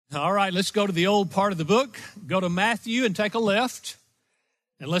All right, let's go to the old part of the book. Go to Matthew and take a left.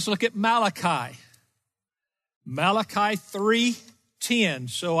 And let's look at Malachi. Malachi 3:10.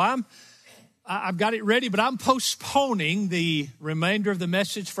 So I've got it ready, but I'm postponing the remainder of the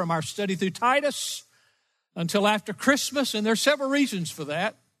message from our study through Titus until after Christmas, and there's several reasons for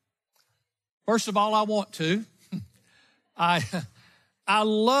that. First of all, I want to. I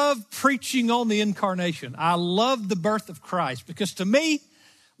love preaching on the incarnation. I love the birth of Christ because to me,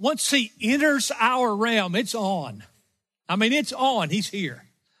 once he enters our realm, it's on. I mean, it's on. He's here.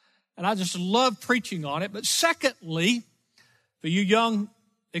 And I just love preaching on it. But secondly, for you young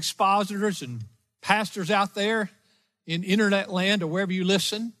expositors and pastors out there in internet land or wherever you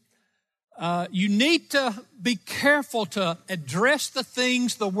listen, you need to be careful to address the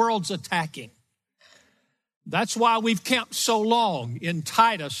things the world's attacking. That's why we've camped so long in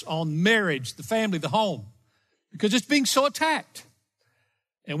Titus on marriage, the family, the home, because it's being so attacked.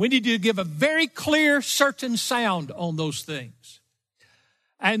 And we need to give a very clear, certain sound on those things.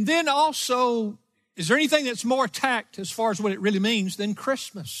 And then also, is there anything that's more attacked as far as what it really means than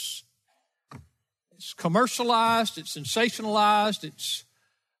Christmas? It's commercialized, it's sensationalized, it's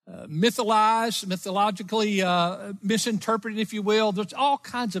mythologically misinterpreted, if you will. There's all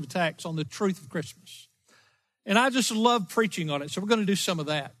kinds of attacks on the truth of Christmas. And I just love preaching on it, so we're going to do some of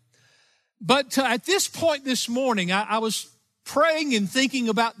that. But at this point this morning, I was praying and thinking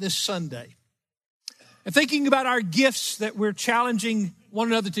about this Sunday and thinking about our gifts that we're challenging one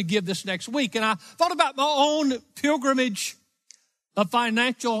another to give this next week. And I thought about my own pilgrimage of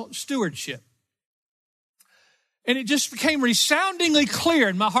financial stewardship. And it just became resoundingly clear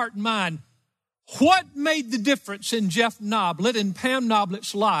in my heart and mind what made the difference in Jeff Noblet and Pam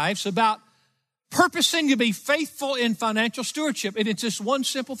Noblet's lives about purposing to be faithful in financial stewardship. And it's just one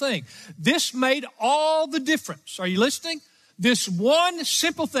simple thing. This made all the difference. Are you listening? This one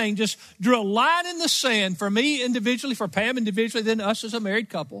simple thing just drew a line in the sand for me individually, for Pam individually, then us as a married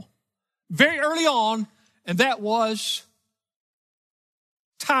couple, very early on, and that was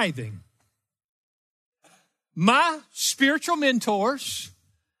tithing. My spiritual mentors,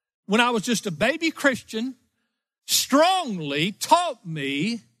 when I was just a baby Christian, strongly taught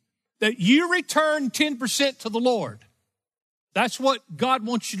me that you return 10% to the Lord. That's what God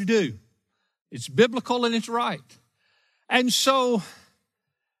wants you to do. It's biblical and it's right. And so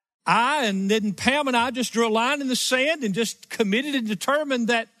and then Pam and I just drew a line in the sand and just committed and determined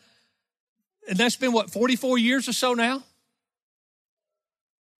that, and that's been 44 years or so now?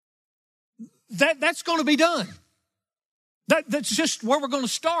 That's going to be done. That's just where we're going to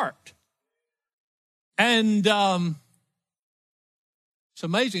start. And it's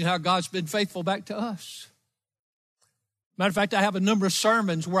amazing how God's been faithful back to us. Matter of fact, I have a number of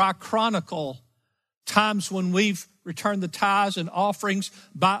sermons where I chronicle times when we've returned the tithes and offerings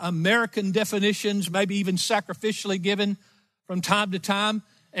by American definitions, maybe even sacrificially given from time to time,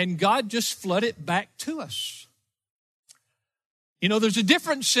 and God just flooded it back to us. You know, there's a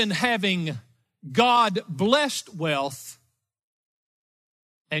difference in having God-blessed wealth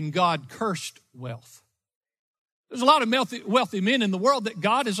and God-cursed wealth. There's a lot of wealthy men in the world that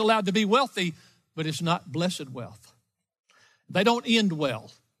God has allowed to be wealthy, but it's not blessed wealth. They don't end well.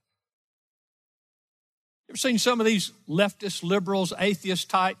 You ever seen some of these leftist, liberals, atheist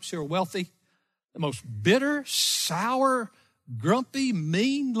types who are wealthy? The most bitter, sour, grumpy,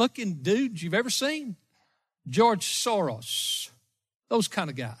 mean-looking dudes you've ever seen? George Soros. Those kind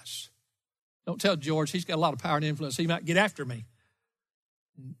of guys. Don't tell George, he's got a lot of power and influence. He might get after me.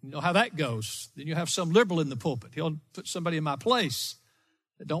 You know how that goes. Then you have some liberal in the pulpit. He'll put somebody in my place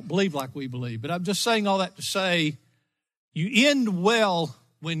that don't believe like we believe. But I'm just saying all that to say you end well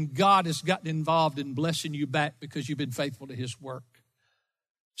when God has gotten involved in blessing you back because you've been faithful to his work.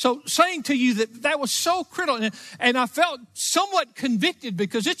 So saying to you that was so critical, and I felt somewhat convicted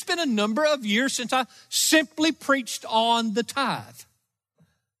because it's been a number of years since I simply preached on the tithe.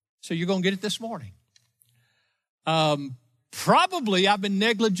 So you're going to get it this morning. Probably I've been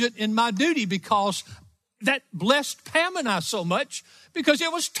negligent in my duty because that blessed Pam and I so much because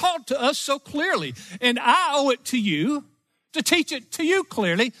it was taught to us so clearly. And I owe it to you to teach it to you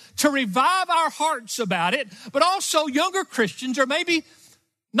clearly, to revive our hearts about it, but also younger Christians, or maybe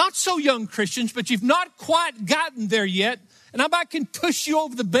not so young Christians, but you've not quite gotten there yet, and I might can push you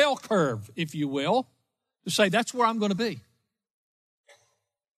over the bell curve, if you will, to say that's where I'm going to be.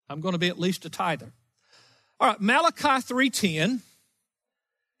 I'm going to be at least a tither. All right, Malachi 3:10.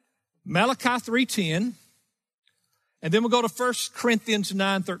 Malachi 3:10. And then we'll go to 1 Corinthians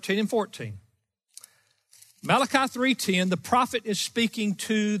 9:13 and 14. Malachi 3:10, the prophet is speaking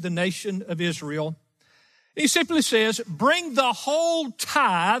to the nation of Israel. He simply says, bring the whole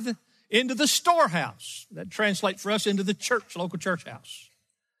tithe into the storehouse. That translates for us into the church, local church house.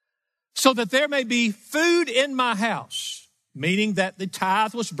 So that there may be food in my house, meaning that the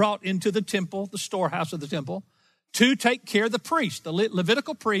tithe was brought into the temple, the storehouse of the temple, to take care of the priest. The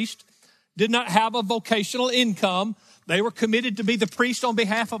Levitical priest did not have a vocational income. They were committed to be the priest on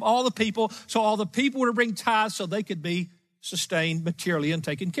behalf of all the people, so all the people were to bring tithes so they could be sustained materially and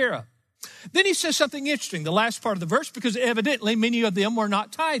taken care of. Then he says something interesting, the last part of the verse, because evidently many of them were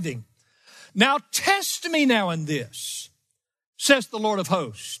not tithing. Now test me now in this, says the Lord of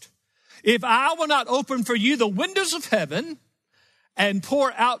hosts, if I will not open for you the windows of heaven and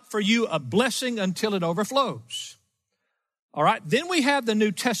pour out for you a blessing until it overflows. All right, then we have the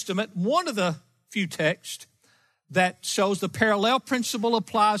New Testament, one of the few texts that shows the parallel principle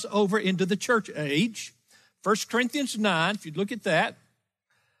applies over into the church age. 1 Corinthians 9, if you'd look at that,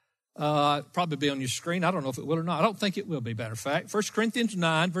 probably be on your screen. I don't know if it will or not. I don't think it will be, matter of fact. 1 Corinthians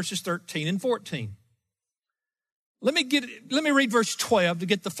 9, verses 13 and 14. Let me read verse 12 to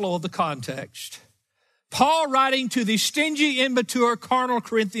get the flow of the context. Paul writing to the stingy, immature, carnal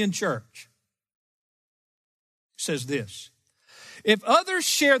Corinthian church says this, if others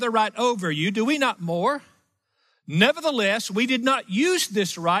share the right over you, do we not more? Nevertheless, we did not use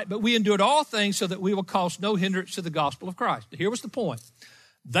this right, but we endured all things so that we will cause no hindrance to the gospel of Christ. Here was the point.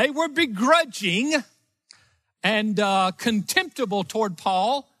 They were begrudging and contemptible toward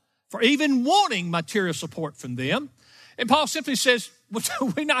Paul for even wanting material support from them. And Paul simply says, well, do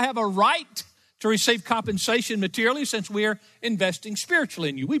we not have a right to receive compensation materially since we are investing spiritually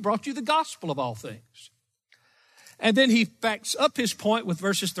in you? We brought you the gospel of all things. And then he backs up his point with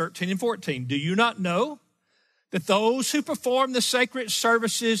verses 13 and 14. Do you not know that those who perform the sacred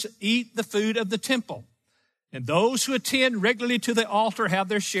services eat the food of the temple, and those who attend regularly to the altar have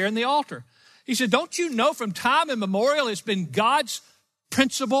their share in the altar? He said, don't you know from time immemorial it's been God's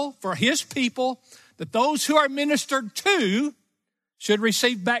principle for his people that those who are ministered to should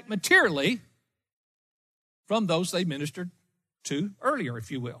receive back materially from those they ministered to earlier, if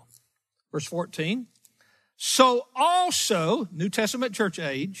you will. Verse 14. So also, New Testament church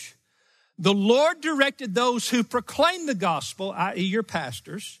age, the Lord directed those who proclaim the gospel, i.e. your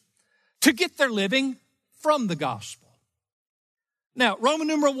pastors, to get their living from the gospel. Now, Roman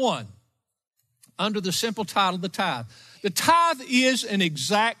numeral 1, under the simple title, the tithe. The tithe is an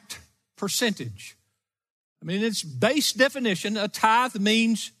exact percentage. I mean, in its base definition, a tithe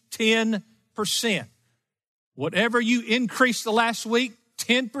means 10%. Whatever you increase the last week,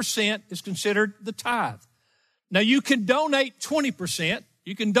 10% is considered the tithe. Now, you can donate 20%,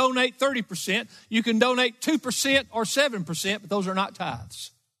 you can donate 30%, you can donate 2% or 7%, but those are not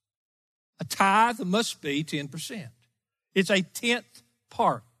tithes. A tithe must be 10%. It's a 10th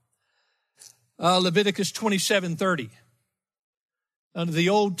part. Leviticus 27:30. Under the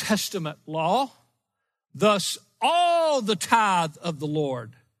Old Testament law, thus all the tithe of the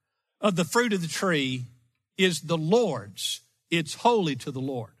Lord, of the fruit of the tree, is the Lord's. It's holy to the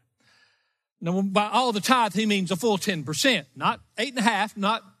Lord. Now, by all the tithe, he means a full 10%, not 8.5%,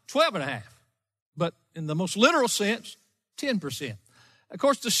 not 12.5%, but in the most literal sense, 10%. Of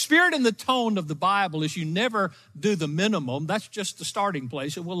course, the spirit and the tone of the Bible is you never do the minimum. That's just the starting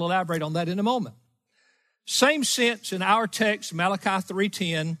place, and we'll elaborate on that in a moment. Same sense in our text, Malachi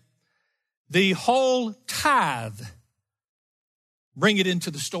 3:10, the whole tithe, bring it into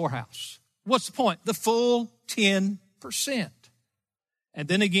the storehouse. What's the point? The full 10%. And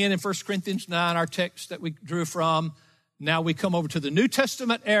then again in 1 Corinthians 9, our text that we drew from, now we come over to the New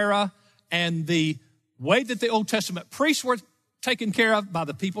Testament era, and the way that the Old Testament priests were taken care of by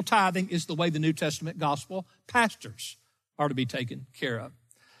the people tithing is the way the New Testament gospel pastors are to be taken care of.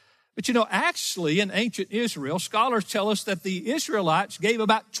 But you know, actually in ancient Israel, scholars tell us that the Israelites gave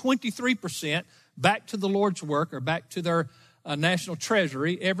about 23% back to the Lord's work or back to their national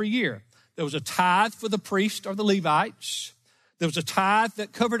treasury every year. There was a tithe for the priests or the Levites. There was a tithe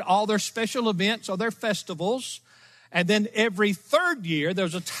that covered all their special events or their festivals. And then every third year, there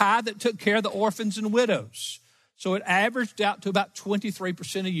was a tithe that took care of the orphans and widows. So it averaged out to about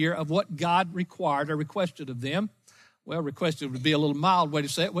 23% a year of what God required or requested of them. Well, requested would be a little mild way to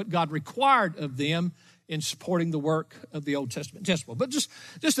say it, what God required of them in supporting the work of the Old Testament temple. But just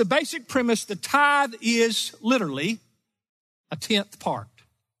the basic premise, the tithe is literally a 10th part.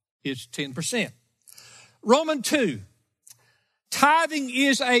 It's 10%. Romans 2. Tithing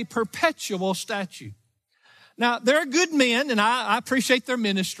is a perpetual statute. Now, there are good men, and I appreciate their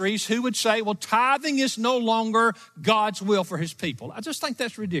ministries, who would say, well, tithing is no longer God's will for his people. I just think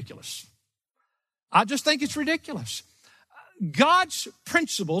that's ridiculous. I just think it's ridiculous. God's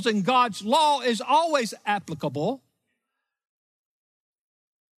principles and God's law is always applicable.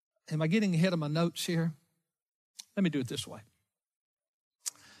 Am I getting ahead of my notes here? Let me do it this way.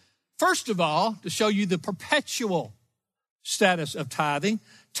 First of all, to show you the perpetual status of tithing,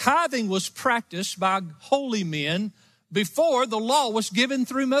 tithing was practiced by holy men before the law was given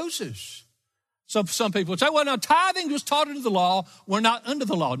through Moses. So some people would say, well, now tithing was taught under the law. We're not under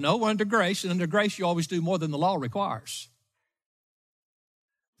the law. No, we're under grace. And under grace, you always do more than the law requires.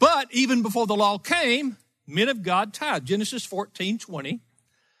 But even before the law came, men of God tithed. Genesis 14:20,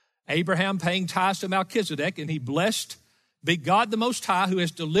 Abraham paying tithes to Melchizedek, and he blessed, be God the Most High, who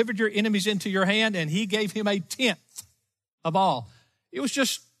has delivered your enemies into your hand, and he gave him a tenth of all. It was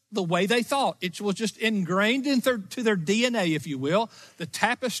just the way they thought. It was just ingrained into their DNA, if you will. The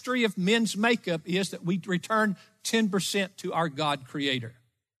tapestry of men's makeup is that we return 10% to our God Creator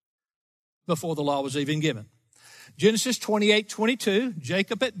before the law was even given. Genesis 28:22,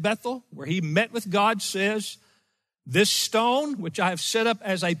 Jacob at Bethel, where he met with God, says, this stone, which I have set up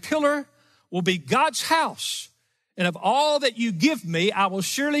as a pillar, will be God's house. And of all that you give me, I will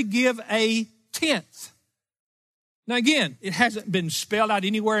surely give a tenth. Now again, it hasn't been spelled out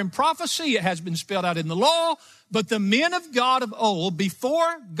anywhere in prophecy. It has been spelled out in the law. But the men of God of old,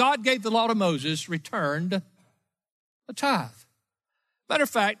 before God gave the law to Moses, returned a tithe. Matter of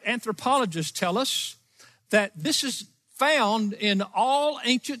fact, anthropologists tell us that this is found in all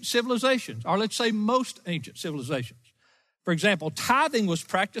ancient civilizations, or let's say most ancient civilizations. For example, tithing was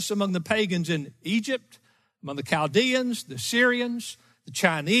practiced among the pagans in Egypt, among the Chaldeans, the Syrians, the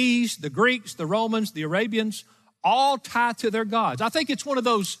Chinese, the Greeks, the Romans, the Arabians, all tied to their gods. I think it's one of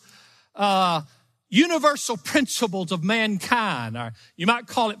those universal principles of mankind, or you might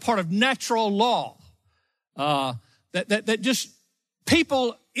call it part of natural law, that just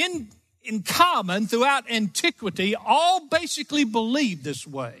people in common throughout antiquity all basically believed this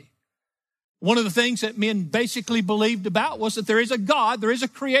way. One of the things that men basically believed about was that there is a God, there is a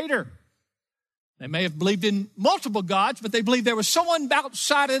creator. They may have believed in multiple gods, but they believed there was someone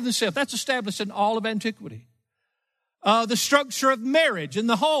outside of themselves. That's established in all of antiquity. The structure of marriage in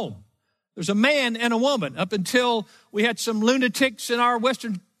the home. There's a man and a woman. Up until we had some lunatics in our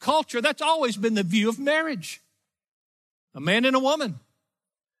Western culture, that's always been the view of marriage. A man and a woman.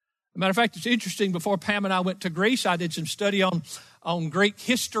 As a matter of fact, it's interesting, before Pam and I went to Greece, I did some study on Greek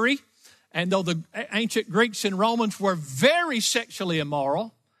history. And though the ancient Greeks and Romans were very sexually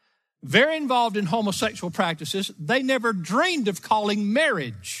immoral, very involved in homosexual practices, they never dreamed of calling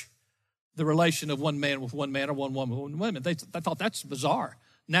marriage the relation of one man with one man or one woman with one woman. They thought that's bizarre.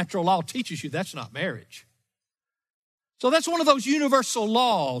 Natural law teaches you that's not marriage. So that's one of those universal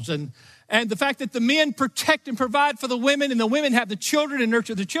laws. And the fact that the men protect and provide for the women, and the women have the children and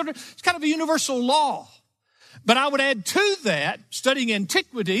nurture the children, it's kind of a universal law. But I would add to that, studying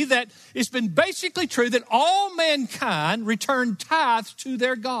antiquity, that it's been basically true that all mankind returned tithes to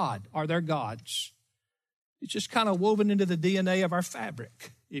their God or their gods. It's just kind of woven into the DNA of our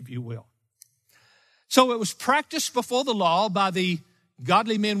fabric, if you will. So it was practiced before the law by the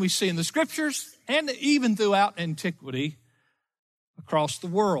godly men we see in the scriptures and even throughout antiquity across the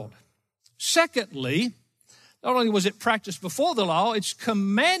world. Secondly, not only was it practiced before the law, it's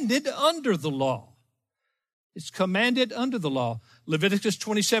commanded under the law. It's commanded under the law. Leviticus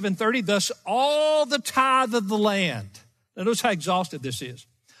 27:30, thus all the tithe of the land. Now notice how exhaustive this is.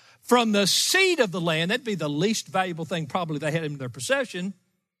 From the seed of the land, that'd be the least valuable thing probably they had in their possession,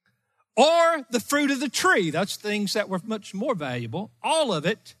 or the fruit of the tree. That's things that were much more valuable. All of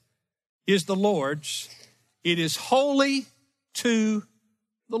it is the Lord's. It is holy to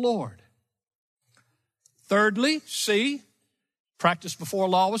the Lord. Thirdly, see, practice before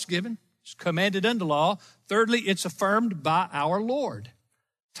law was given. It's commanded under law. Thirdly, it's affirmed by our Lord.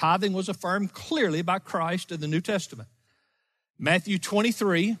 Tithing was affirmed clearly by Christ in the New Testament. Matthew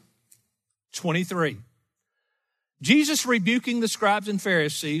 23:23. Jesus, rebuking the scribes and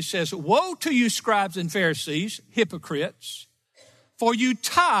Pharisees, says, woe to you, scribes and Pharisees, hypocrites, for you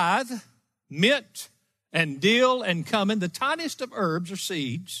tithe mint and dill and cumin, the tiniest of herbs or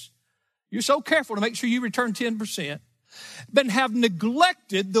seeds. You're so careful to make sure you return 10%, but have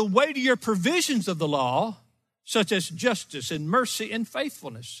neglected the weightier provisions of the law, such as justice and mercy and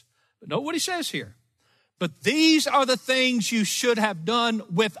faithfulness. But note what he says here. But these are the things you should have done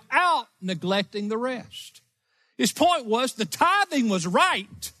without neglecting the rest. His point was the tithing was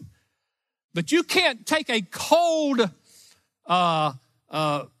right, but you can't take a cold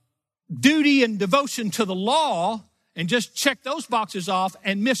duty and devotion to the law and just check those boxes off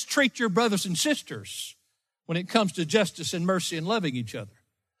and mistreat your brothers and sisters when it comes to justice and mercy and loving each other.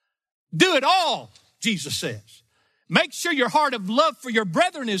 Do it all, Jesus says. Make sure your heart of love for your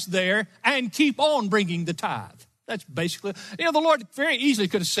brethren is there and keep on bringing the tithe. That's basically, the Lord very easily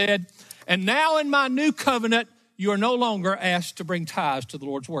could have said, and now in my new covenant, you are no longer asked to bring tithes to the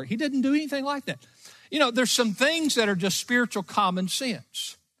Lord's work. He didn't do anything like that. There's some things that are just spiritual common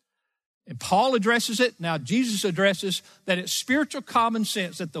sense. And Paul addresses it. Now Jesus addresses that it's spiritual common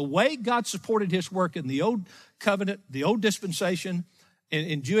sense that the way God supported his work in the old covenant, the old dispensation,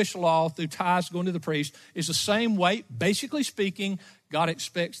 in Jewish law through tithes going to the priest is the same way, basically speaking, God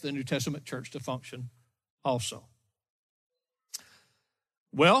expects the New Testament church to function also.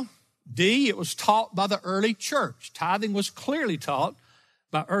 Well, D, it was taught by the early church. Tithing was clearly taught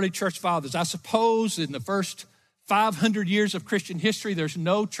by early church fathers. I suppose in the first 500 years of Christian history, there's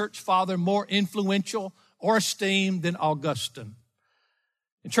no church father more influential or esteemed than Augustine.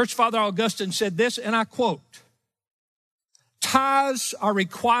 And Church Father Augustine said this, and I quote, "Tithes are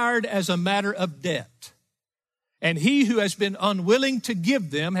required as a matter of debt, and he who has been unwilling to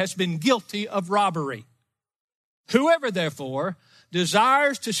give them has been guilty of robbery. Whoever, therefore,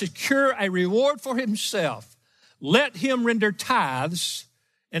 desires to secure a reward for himself, let him render tithes,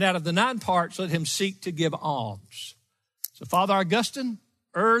 and out of the 9 parts, let him seek to give alms." So Father Augustine,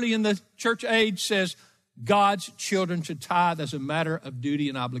 early in the church age, says God's children should tithe as a matter of duty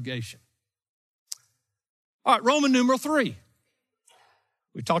and obligation. All right, Roman numeral 3.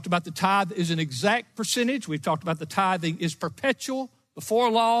 We talked about the tithe is an exact percentage. We've talked about the tithing is perpetual, before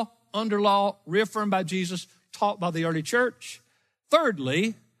law, under law, reaffirmed by Jesus, taught by the early church.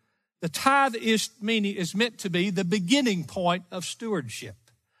 Thirdly, the tithe is meant to be the beginning point of stewardship.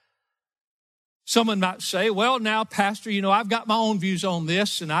 Someone might say, well, now, Pastor, I've got my own views on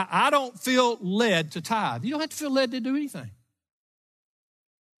this, and I don't feel led to tithe. You don't have to feel led to do anything.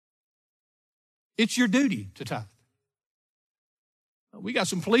 It's your duty to tithe. We got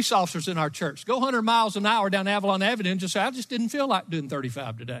some police officers in our church. Go 100 miles an hour down Avalon Avenue and just say, I just didn't feel like doing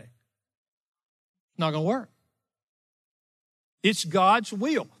 35 today. It's not going to work. It's God's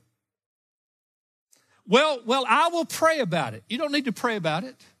will. Well, I will pray about it. You don't need to pray about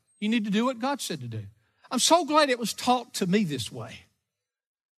it. You need to do what God said to do. I'm so glad it was taught to me this way.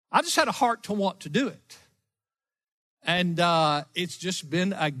 I just had a heart to want to do it. And it's just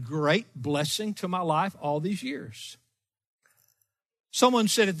been a great blessing to my life all these years. Someone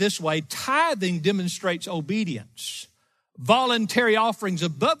said it this way, tithing demonstrates obedience. Voluntary offerings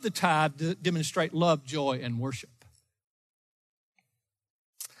above the tithe demonstrate love, joy, and worship.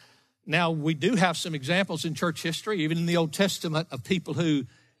 Now, we do have some examples in church history, even in the Old Testament, of people who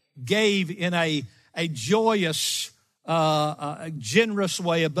gave in a joyous, generous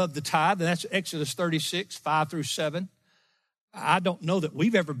way above the tithe. And that's Exodus 36, 5 through 7. I don't know that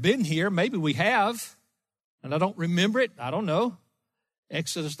we've ever been here. Maybe we have, and I don't remember it. I don't know.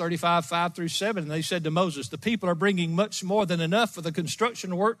 Exodus 35, 5 through 7. And they said to Moses, the people are bringing much more than enough for the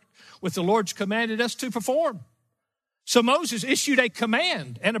construction work which the Lord's commanded us to perform. So Moses issued a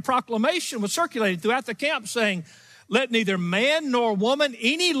command, and a proclamation was circulated throughout the camp saying, let neither man nor woman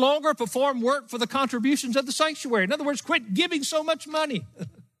any longer perform work for the contributions of the sanctuary. In other words, quit giving so much money.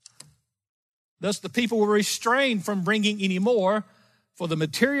 Thus the people were restrained from bringing any more, for the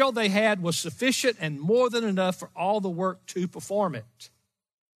material they had was sufficient and more than enough for all the work to perform it.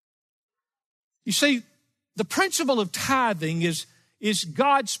 You see, the principle of tithing is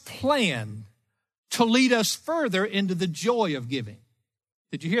God's plan to lead us further into the joy of giving.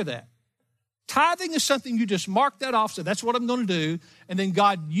 Did you hear that? Tithing is something you just mark that off, so that's what I'm going to do, and then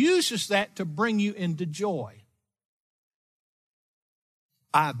God uses that to bring you into joy.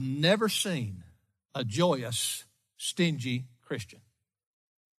 I've never seen a joyous, stingy Christian.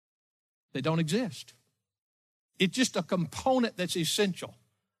 They don't exist. It's just a component that's essential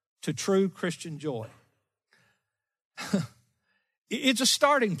to true Christian joy. It's a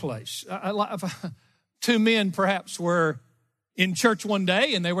starting place. 2 men perhaps were in church one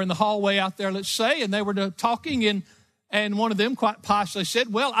day, and they were in the hallway out there, let's say, and they were talking, and one of them quite poshly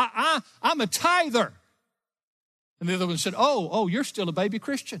said, well, I'm a tither. And the other one said, oh, you're still a baby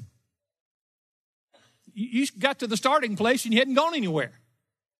Christian. You got to the starting place and you hadn't gone anywhere.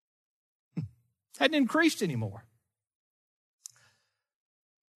 Hadn't increased anymore.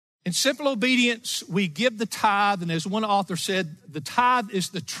 In simple obedience, we give the tithe, and as one author said, the tithe is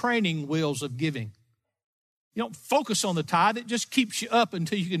the training wheels of giving. You don't focus on the tithe. It just keeps you up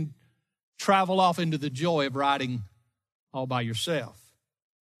until you can travel off into the joy of riding all by yourself.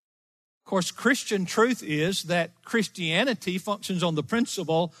 Of course, Christian truth is that Christianity functions on the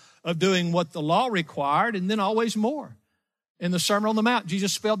principle of doing what the law required and then always more. In the Sermon on the Mount,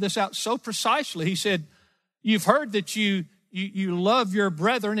 Jesus spelled this out so precisely. He said, you've heard that you you love your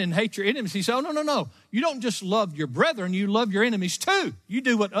brethren and hate your enemies. He said, oh, no. You don't just love your brethren, you love your enemies too. You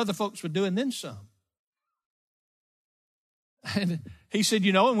do what other folks would do and then some. And he said,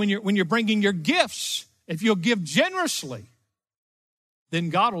 and when you're bringing your gifts, if you'll give generously, then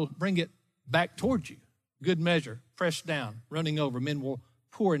God will bring it back towards you. Good measure, pressed down, running over. Men will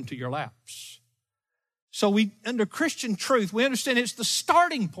pour into your laps. So under Christian truth, we understand it's the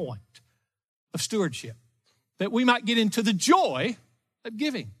starting point of stewardship, that we might get into the joy of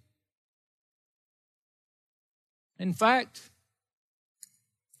giving. In fact,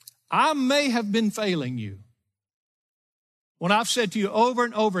 I may have been failing you when I've said to you over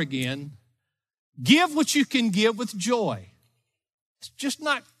and over again, give what you can give with joy. It's just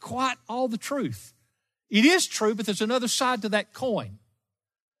not quite all the truth. It is true, but there's another side to that coin.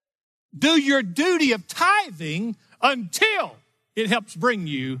 Do your duty of tithing until it helps bring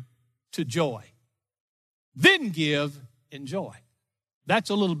you to joy. Then give in joy. That's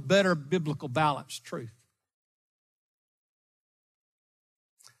a little better biblical balanced truth.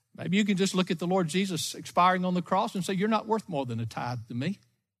 Maybe you can just look at the Lord Jesus expiring on the cross and say, you're not worth more than a tithe to me.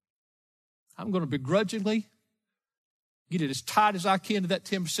 I'm going to begrudgingly get it as tight as I can to that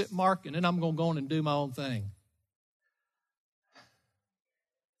 10% mark, and then I'm going to go on and do my own thing.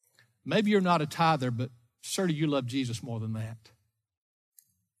 Maybe you're not a tither, but certainly you love Jesus more than that.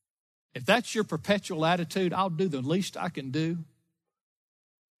 If that's your perpetual attitude, I'll do the least I can do.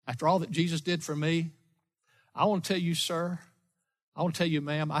 After all that Jesus did for me, I want to tell you, sir, I want to tell you,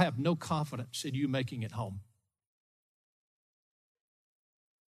 ma'am, I have no confidence in you making it home.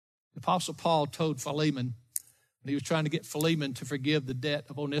 The Apostle Paul told Philemon, when he was trying to get Philemon to forgive the debt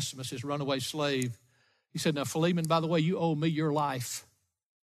of Onesimus, his runaway slave, he said, now, Philemon, by the way, you owe me your life.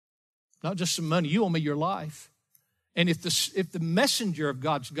 Not just some money, you owe me your life. And if the messenger of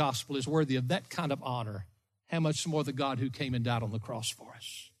God's gospel is worthy of that kind of honor, how much more the God who came and died on the cross for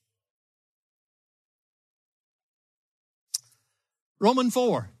us? Romans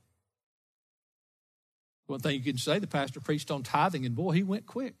 4. One thing you can say, the pastor preached on tithing, and boy, he went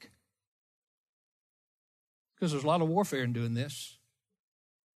quick. Because there's a lot of warfare in doing this.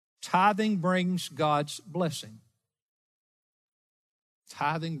 Tithing brings God's blessing.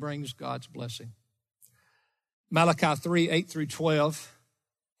 Tithing brings God's blessing. Malachi 3, 8 through 12.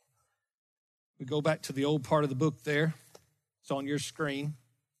 We go back to the old part of the book there. It's on your screen.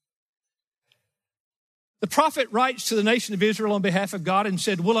 The prophet writes to the nation of Israel on behalf of God and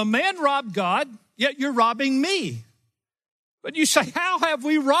said, will a man rob God? Yet you're robbing me. But you say, how have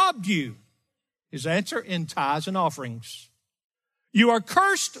we robbed you? His answer, in tithes and offerings. You are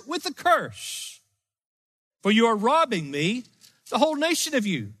cursed with a curse, for you are robbing me, the whole nation of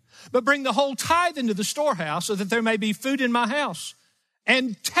you. But bring the whole tithe into the storehouse so that there may be food in my house.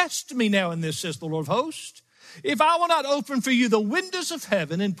 And test me now in this, says the Lord of hosts, if I will not open for you the windows of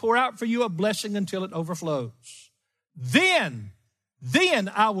heaven and pour out for you a blessing until it overflows. Then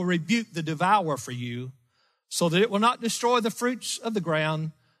I will rebuke the devourer for you, so that it will not destroy the fruits of the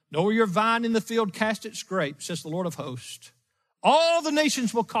ground, nor your vine in the field cast its grapes, says the Lord of hosts. All the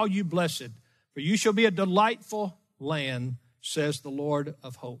nations will call you blessed, for you shall be a delightful land, says the Lord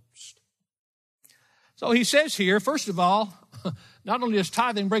of hosts. So he says here, first of all, not only does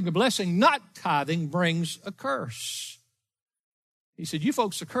tithing bring a blessing, not tithing brings a curse. He said, you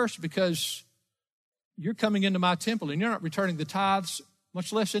folks are cursed because you're coming into my temple and you're not returning the tithes,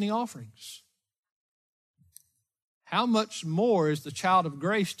 much less any offerings. How much more is the child of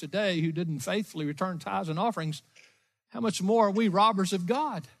grace today who didn't faithfully return tithes and offerings, how much more are we robbers of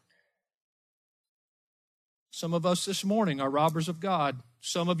God? Some of us this morning are robbers of God.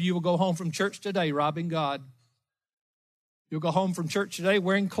 Some of you will go home from church today robbing God. You'll go home from church today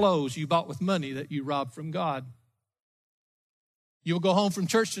wearing clothes you bought with money that you robbed from God. You'll go home from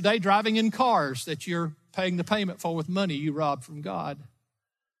church today driving in cars that you're paying the payment for with money you robbed from God.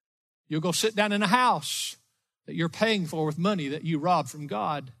 You'll go sit down in a house that you're paying for with money that you robbed from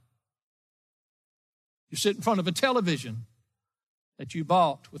God. You sit in front of a television that you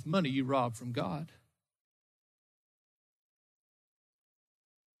bought with money you robbed from God.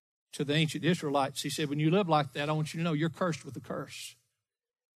 To the ancient Israelites, he said, when you live like that, I want you to know you're cursed with a curse.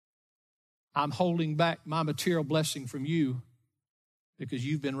 I'm holding back my material blessing from you because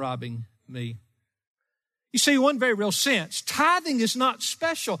you've been robbing me. You see, one very real sense, tithing is not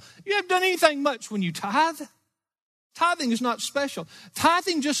special. You haven't done anything much when you tithe. Tithing is not special.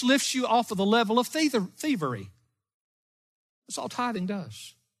 Tithing just lifts you off of the level of thievery. That's all tithing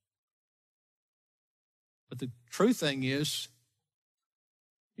does. But the true thing is,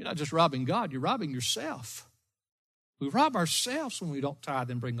 you're not just robbing God, you're robbing yourself. We rob ourselves when we don't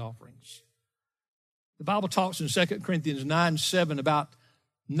tithe and bring offerings. The Bible talks in 2 Corinthians 9:7 about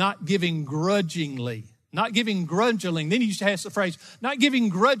not giving grudgingly. Not giving grudgingly. Then he used to have the phrase, not giving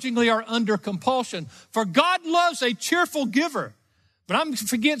grudgingly or under compulsion. For God loves a cheerful giver. But I'm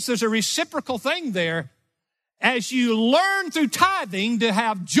forgets there's a reciprocal thing there. As you learn through tithing to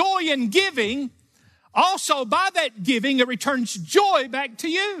have joy in giving, also by that giving, it returns joy back to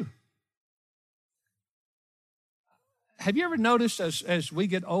you. Have you ever noticed as we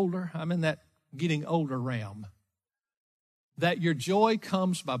get older, I'm in that getting older realm, that your joy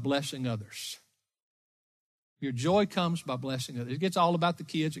comes by blessing others? Your joy comes by blessing others. It gets all about the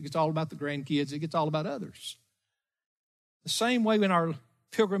kids. It gets all about the grandkids. It gets all about others. The same way in our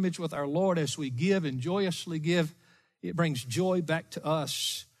pilgrimage with our Lord, as we give and joyously give, it brings joy back to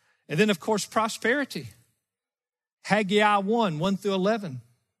us. And then, of course, prosperity. Haggai 1 through 11.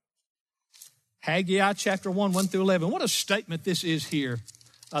 Haggai chapter 1 through 11. What a statement this is here.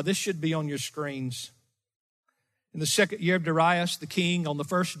 This should be on your screens. In the 2nd year of Darius the king, on the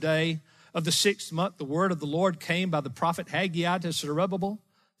 1st day of the 6th month, the word of the Lord came by the prophet Haggai to Zerubbabel,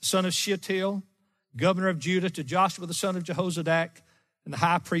 the son of Shealtiel, governor of Judah, to Joshua the son of Jehozadak, and the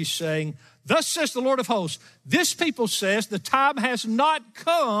high priest, saying, Thus says the Lord of hosts, this people says, the time has not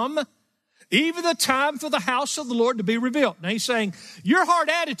come, even the time for the house of the Lord to be rebuilt. Now he's saying, your hard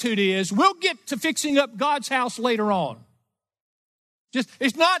attitude is, we'll get to fixing up God's house later on.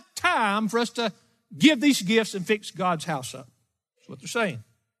 It's not time for us to give these gifts and fix God's house up. That's what they're saying.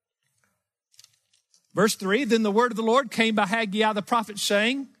 Verse 3, Then the word of the Lord came by Haggai the prophet,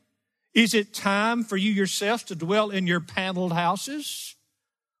 saying, Is it time for you yourselves to dwell in your paneled houses,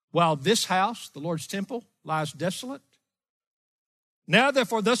 while this house, the Lord's temple, lies desolate? Now,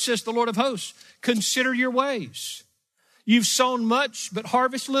 therefore, thus says the Lord of hosts, consider your ways. You've sown much, but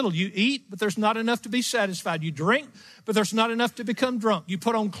harvest little. You eat, but there's not enough to be satisfied. You drink, but there's not enough to become drunk. You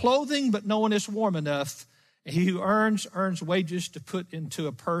put on clothing, but no one is warm enough. And he who earns wages to put into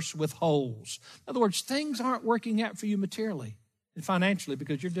a purse with holes. In other words, things aren't working out for you materially and financially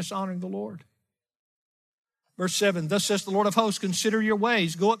because you're dishonoring the Lord. Verse 7, Thus says the Lord of hosts, consider your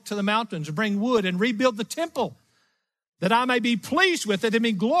ways. Go up to the mountains, bring wood, and rebuild the temple, that I may be pleased with it and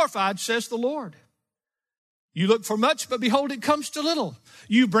be glorified, says the Lord. You look for much, but behold, it comes to little.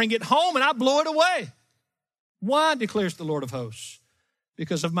 You bring it home, and I blow it away. Why, declares the Lord of hosts?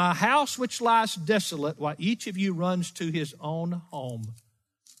 Because of my house which lies desolate, while each of you runs to his own home.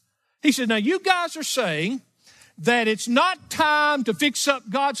 He said, now you guys are saying that it's not time to fix up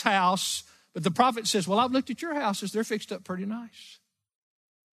God's house, but the prophet says, well, I've looked at your houses. They're fixed up pretty nice.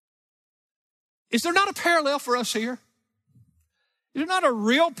 Is there not a parallel for us here? Is there not a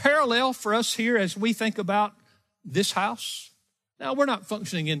real parallel for us here as we think about this house? Now, we're not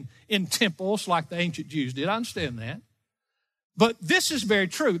functioning in temples like the ancient Jews did. I understand that. But this is very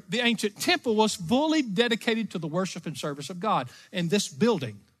true. The ancient temple was fully dedicated to the worship and service of God. And this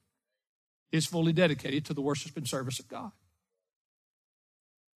building is fully dedicated to the worship and service of God.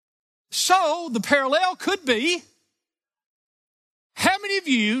 So the parallel could be, how many of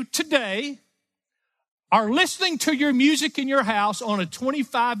you today are listening to your music in your house on a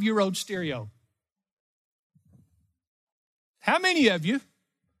 25-year-old stereo? How many of you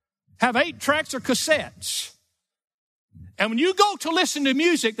have 8 tracks or cassettes? And when you go to listen to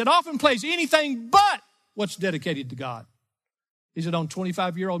music that often plays anything but what's dedicated to God, is it on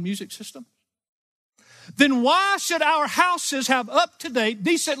 25-year-old music system? Then why should our houses have up-to-date,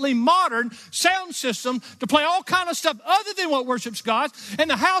 decently modern sound system to play all kind of stuff other than what worships God,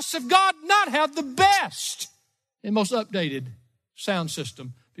 and the house of God not have the best and most updated sound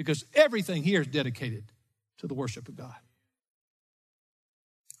system? Because everything here is dedicated to the worship of God.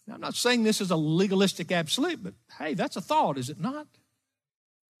 Now, I'm not saying this is a legalistic absolute, but hey, that's a thought, is it not?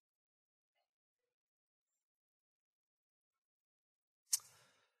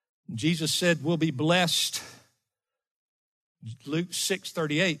 Jesus said we'll be blessed. Luke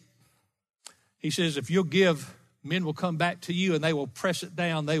 6:38. He says, if you'll give, men will come back to you and they will press it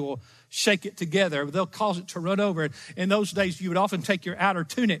down. They will shake it together. They'll cause it to run over. In those days, you would often take your outer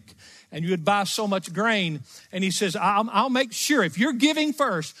tunic and you would buy so much grain. And he says, I'll make sure, if you're giving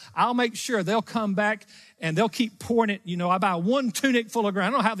first, I'll make sure they'll come back and they'll keep pouring it. You know, I buy 1 tunic full of grain. I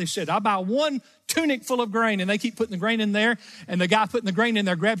don't know how they said it. I buy 1 tunic full of grain, and they keep putting the grain in there, and the guy putting the grain in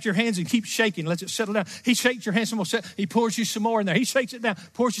there grabs your hands and keeps shaking, lets it settle down. He shakes your hands some more. He pours you some more in there. He shakes it down,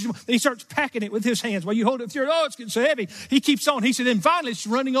 pours you some more. Then he starts packing it with his hands while you hold it with your, it's getting so heavy. He keeps on. He said, then finally it's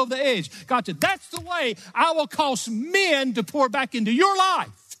running over the edge. God said, that's the way I will cause men to pour back into your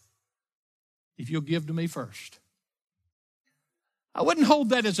life if you'll give to me first. I wouldn't hold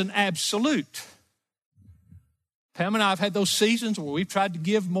that as an absolute. Pam and I have had those seasons where we've tried to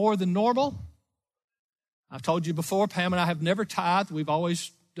give more than normal. I've told you before, Pam and I have never tithed. We've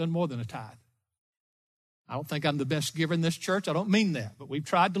always done more than a tithe. I don't think I'm the best giver in this church. I don't mean that, but we've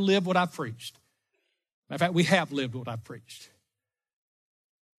tried to live what I've preached. Matter of fact, we have lived what I've preached.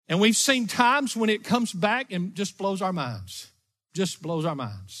 And we've seen times when it comes back and just blows our minds. Just blows our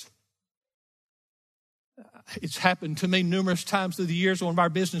minds. It's happened to me numerous times through the years. One of our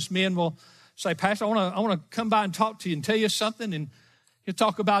businessmen will say, Pastor, I want to come by and talk to you and tell you something. And he'll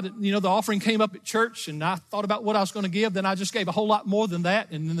talk about it. You know, the offering came up at church, and I thought about what I was going to give. Then I just gave a whole lot more than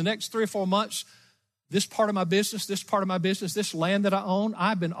that. And in the next 3 or 4 months, this part of my business, this land that I own,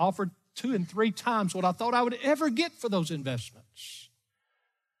 I've been offered 2 and 3 times what I thought I would ever get for those investments.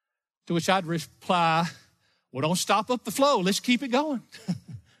 To which I'd reply, well, don't stop up the flow. Let's keep it going.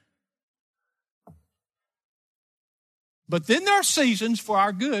 But then there are seasons for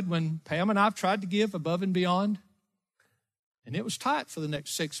our good when Pam and I have tried to give above and beyond, and it was tight for the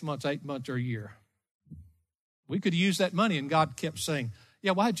next 6 months, 8 months, or a year. We could use that money, and God kept saying,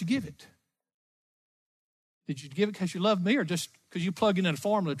 yeah, why'd you give it? Did you give it because you love me, or just because you plug in a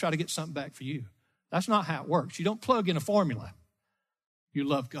formula to try to get something back for you? That's not how it works. You don't plug in a formula. You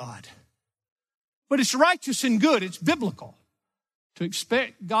love God. But it's righteous and good. It's biblical to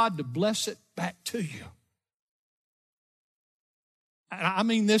expect God to bless it back to you. And I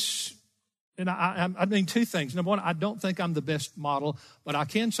mean this, and I mean 2 things. Number one, I don't think I'm the best model, but I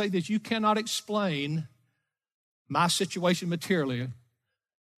can say that you cannot explain my situation materially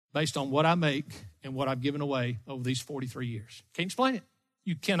based on what I make and what I've given away over these 43 years. Can't explain it.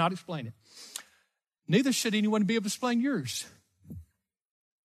 You cannot explain it. Neither should anyone be able to explain yours.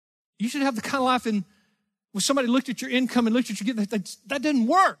 You should have the kind of life when somebody looked at your income and looked at your gift, that doesn't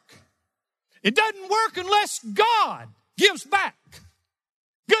work. It doesn't work unless God gives back.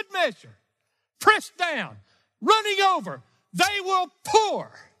 Good measure, pressed down, running over, they will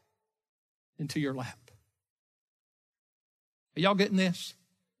pour into your lap. Are y'all getting this?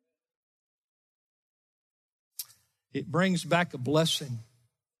 It brings back a blessing,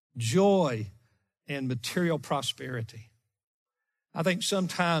 joy, and material prosperity. I think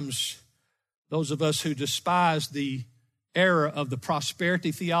sometimes those of us who despise the era of the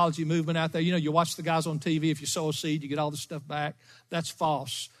prosperity theology movement out there, you know, you watch the guys on TV, if you sow a seed, you get all the stuff back. That's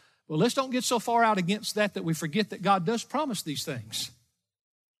false. Well, let's don't get so far out against that we forget that God does promise these things.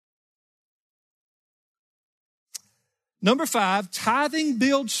 Number 5, tithing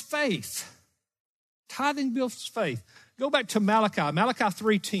builds faith. Tithing builds faith. Go back to Malachi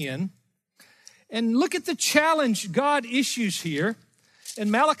 3:10, and look at the challenge God issues here. In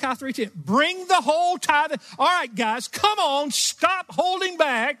Malachi 3:10, bring the whole tithe. All right, guys, come on, stop holding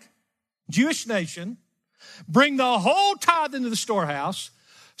back, Jewish nation. Bring the whole tithe into the storehouse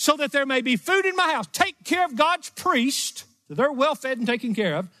so that there may be food in my house. Take care of God's priests, so they're well fed and taken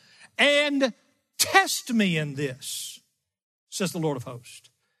care of, and test me in this, says the Lord of hosts.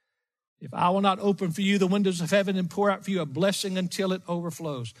 If I will not open for you the windows of heaven and pour out for you a blessing until it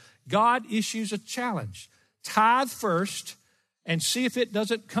overflows. God issues a challenge. Tithe first, and see if it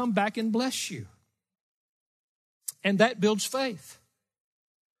doesn't come back and bless you. And that builds faith.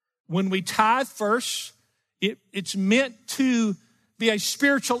 When we tithe first, it's meant to be a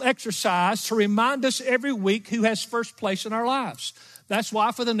spiritual exercise to remind us every week who has first place in our lives. That's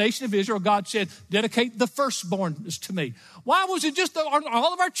why for the nation of Israel, God said, dedicate the firstborn to me. Why was it just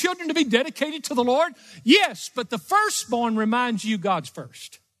all of our children to be dedicated to the Lord? Yes, but the firstborn reminds you God's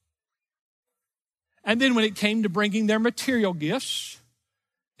first. And then when it came to bringing their material gifts,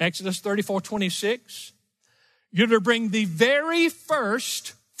 Exodus 34:26, you're to bring the very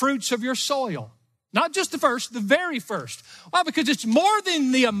first fruits of your soil. Not just the first, the very first. Why? Because it's more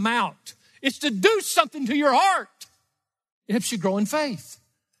than the amount. It's to do something to your heart. It helps you grow in faith.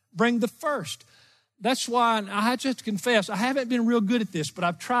 Bring the first. That's why I just have to confess, I haven't been real good at this, but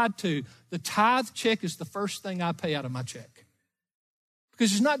I've tried to. The tithe check is the first thing I pay out of my check.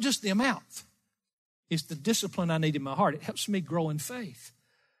 Because it's not just the amount. It's the discipline I need in my heart. It helps me grow in faith.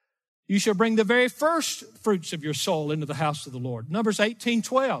 You shall bring the very first fruits of your soul into the house of the Lord. Numbers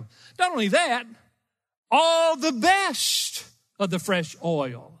 18:12. Not only that, all the best of the fresh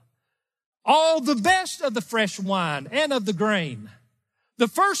oil, all the best of the fresh wine and of the grain, the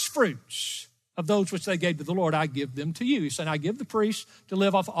first fruits of those which they gave to the Lord, I give them to you. He's saying, I give the priest to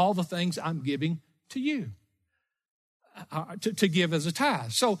live off all the things I'm giving to you. To give as a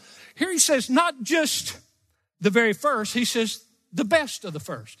tithe. So here he says not just the very first, he says the best of the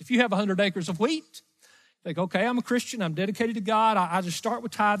first. If you have 100 acres of wheat, think, okay, I'm a Christian, I'm dedicated to God, I just start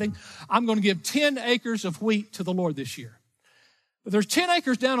with tithing. I'm going to give 10 acres of wheat to the Lord this year. But there's 10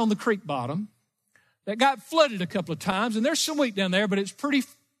 acres down on the creek bottom that got flooded a couple of times, and there's some wheat down there, but it's pretty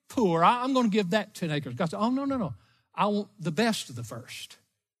poor. I'm going to give that 10 acres. God said, oh, no. I want the best of the first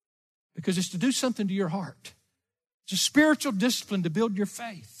because it's to do something to your heart. It's a spiritual discipline to build your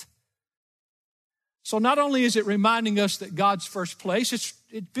faith. So not only is it reminding us that God's first place,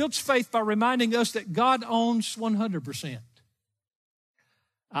 it builds faith by reminding us that God owns 100%.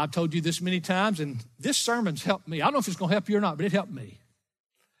 I've told you this many times, and this sermon's helped me. I don't know if it's going to help you or not, but it helped me.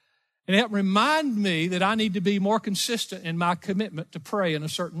 And it helped remind me that I need to be more consistent in my commitment to pray in a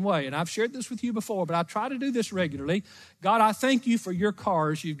certain way. And I've shared this with you before, but I try to do this regularly. God, I thank you for your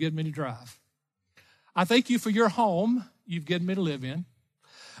cars you've given me to drive. I thank you for your home you've given me to live in.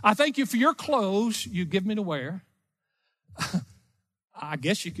 I thank you for your clothes you've given me to wear. I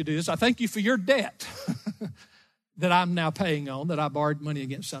guess you could do this. I thank you for your debt that I'm now paying on, that I borrowed money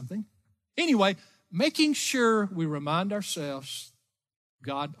against something. Anyway, making sure we remind ourselves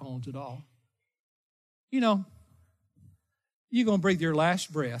God owns it all. You know, you're going to breathe your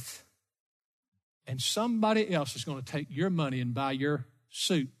last breath, and somebody else is going to take your money and buy your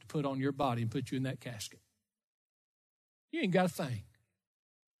suit to put on your body and put you in that casket. You ain't got a thing.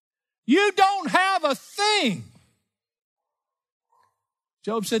 You don't have a thing.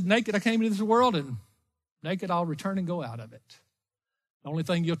 Job said, naked I came into this world, and naked I'll return and go out of it. The only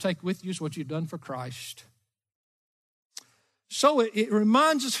thing you'll take with you is what you've done for Christ. So it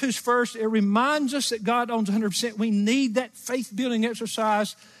reminds us who's first. It reminds us that God owns 100%. We need that faith-building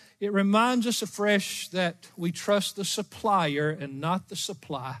exercise. It reminds us afresh that we trust the supplier and not the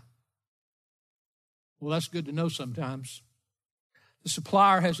supply. Well, that's good to know sometimes. The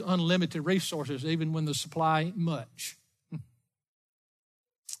supplier has unlimited resources, even when the supply ain't much.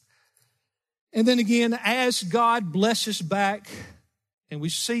 And then again, as God blesses back, and we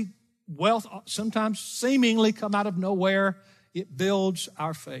see wealth sometimes seemingly come out of nowhere, it builds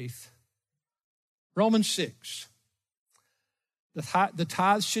our faith. Romans 6. The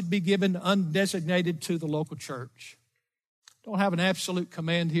tithes should be given undesignated to the local church. Don't have an absolute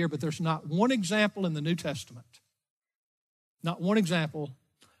command here, but there's not one example in the New Testament, not one example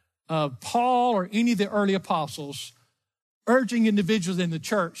of Paul or any of the early apostles urging individuals in the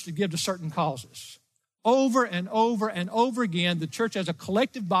church to give to certain causes. Over and over and over again, the church as a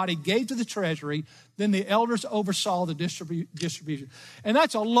collective body gave to the treasury, then the elders oversaw the distribution. And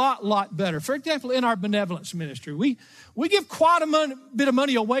that's a lot better. For example, in our benevolence ministry, we give quite a bit of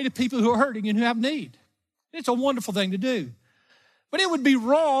money away to people who are hurting and who have need. It's a wonderful thing to do. But it would be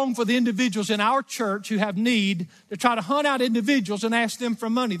wrong for the individuals in our church who have need to try to hunt out individuals and ask them for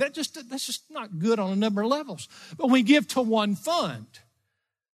money. That's just not good on a number of levels. But we give to one fund.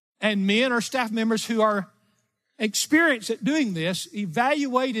 And men or staff members who are experienced at doing this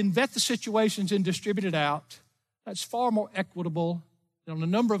evaluate and vet the situations and distribute it out. That's far more equitable and on a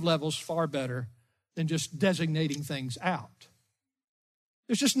number of levels far better than just designating things out.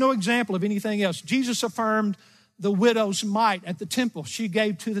 There's just no example of anything else. Jesus affirmed the widow's mite at the temple. She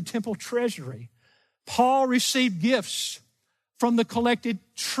gave to the temple treasury. Paul received gifts from the collected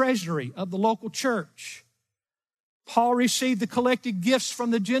treasury of the local church. Paul received the collected gifts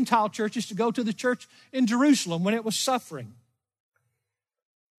from the Gentile churches to go to the church in Jerusalem when it was suffering.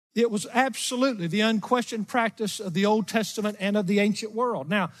 It was absolutely the unquestioned practice of the Old Testament and of the ancient world.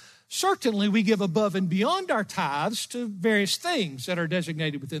 Now, certainly we give above and beyond our tithes to various things that are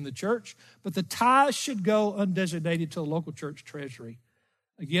designated within the church, but the tithes should go undesignated to the local church treasury.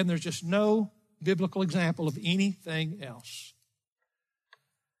 Again, there's just no biblical example of anything else.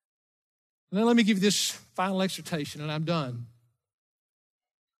 And then let me give you this final exhortation, and I'm done.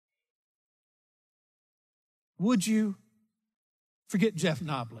 Would you forget Jeff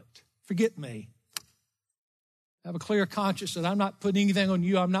Noblet? Forget me. Have a clear conscience that I'm not putting anything on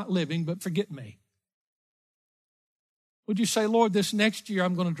you, I'm not living, but forget me. Would you say, Lord, this next year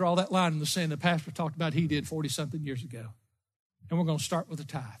I'm going to draw that line in the sand the pastor talked about he did 40-something years ago, and we're going to start with a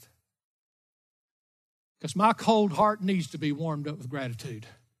tithe. Because my cold heart needs to be warmed up with gratitude.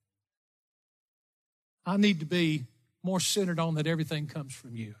 I need to be more centered on that everything comes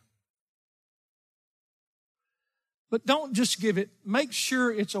from you. But don't just give it. Make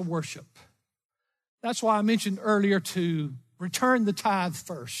sure it's a worship. That's why I mentioned earlier to return the tithe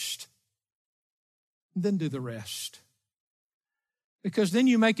first, and then do the rest. Because then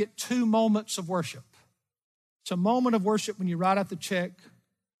you make it 2 moments of worship. It's a moment of worship when you write out the check,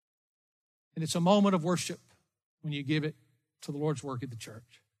 and it's a moment of worship when you give it to the Lord's work at the church.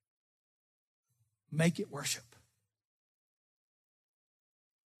 Make it worship.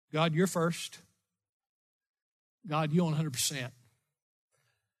 God, you're first. God, you own 100%.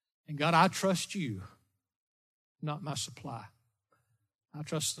 And God, I trust you, not my supply. I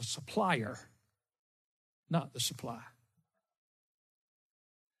trust the supplier, not the supply.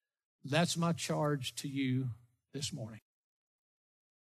 That's my charge to you this morning.